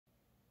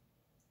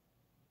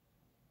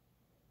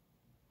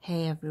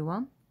Hey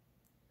everyone,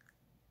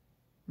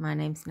 my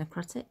name's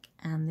Nekrotikk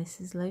and this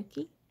is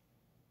Loki.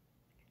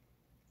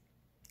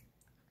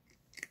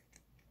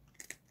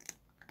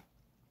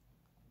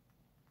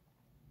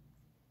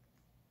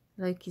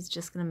 Loki's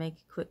just going to make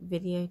a quick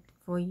video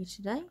for you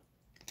today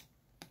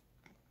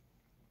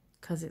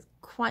because it's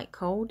quite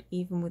cold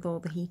even with all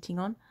the heating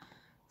on,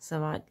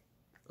 so I'd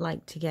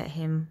like to get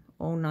him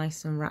all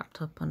nice and wrapped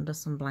up under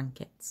some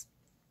blankets.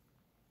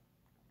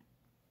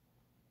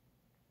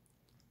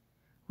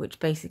 Which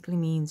basically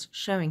means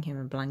showing him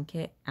a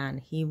blanket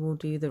and he will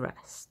do the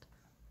rest.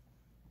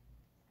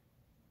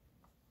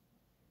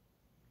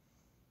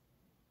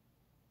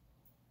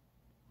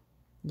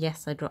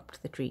 Yes, I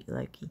dropped the treat,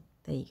 Loki.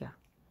 There you go.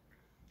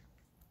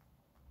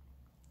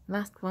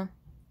 Last one.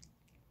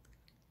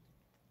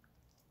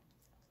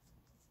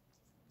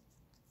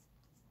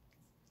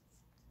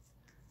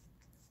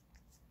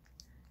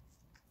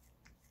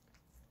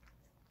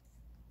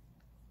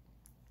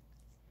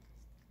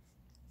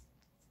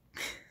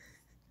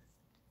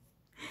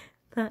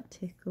 That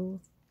tickles.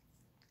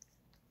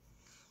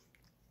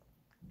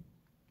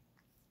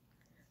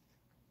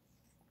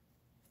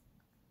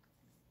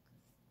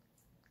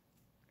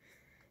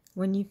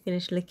 When you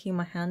finish licking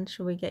my hand,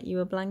 shall we get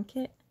you a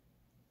blanket?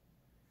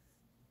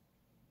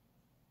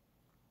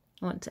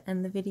 I want to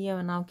end the video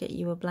and I'll get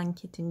you a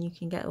blanket and you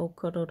can get all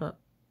cuddled up.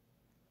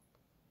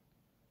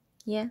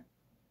 Yeah?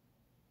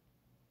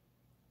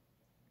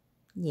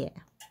 Yeah.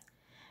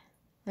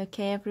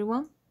 Okay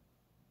everyone,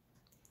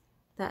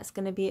 that's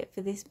going to be it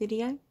for this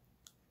video.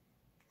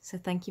 So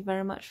thank you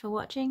very much for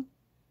watching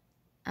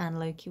and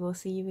Loki will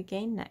see you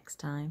again next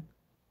time.